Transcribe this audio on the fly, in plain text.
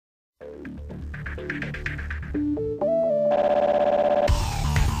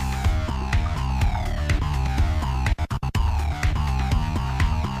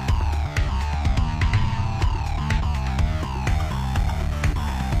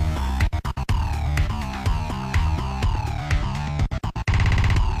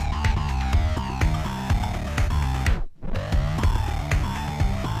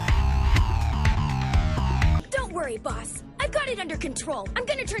Boss. I've got it under control. I'm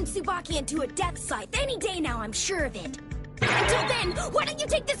gonna turn Tsubaki into a death scythe any day now, I'm sure of it. Until then, why don't you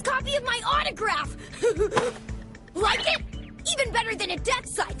take this copy of my autograph? Like it? Even better than a death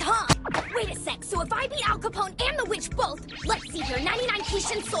scythe, huh? Wait a sec, so if I beat Al Capone and the witch both, let's see here, 99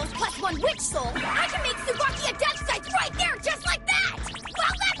 Kishin souls plus 1 witch soul, I can make Tsubaki a death scythe right there, just like that!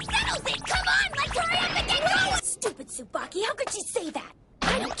 Well, that settles it! Come on, let's hurry up and get going! Stupid Tsubaki, how could she say that?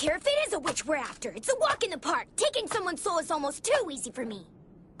 I don't care if it is a witch we're after. It's a walk in the park. Taking someone's soul is almost too easy for me.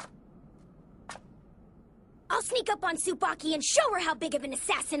 I'll sneak up on Tsubaki and show her how big of an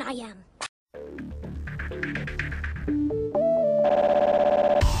assassin I am.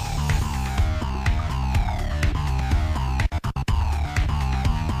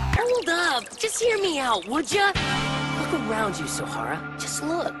 Hold up. Just hear me out, would ya? Look around you, Sohara. Just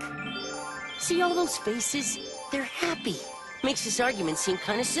look. See all those faces? They're happy. Makes this argument seem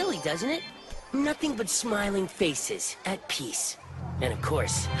kind of silly, doesn't it? Nothing but smiling faces, at peace. And of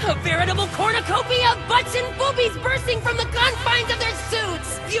course, a veritable cornucopia of butts and boobies bursting from the confines of their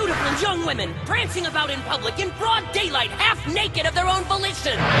suits! Beautiful young women, prancing about in public in broad daylight, half naked of their own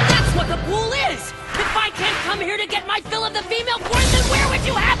volition! That's what the pool is! If I can't come here to get my fill of the female porn, then where would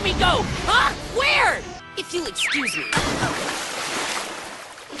you have me go? Huh? Where? If you'll excuse me.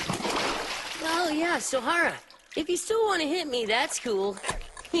 Oh yeah, Sohara. If you still want to hit me, that's cool.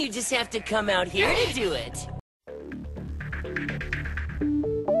 You just have to come out here to do it.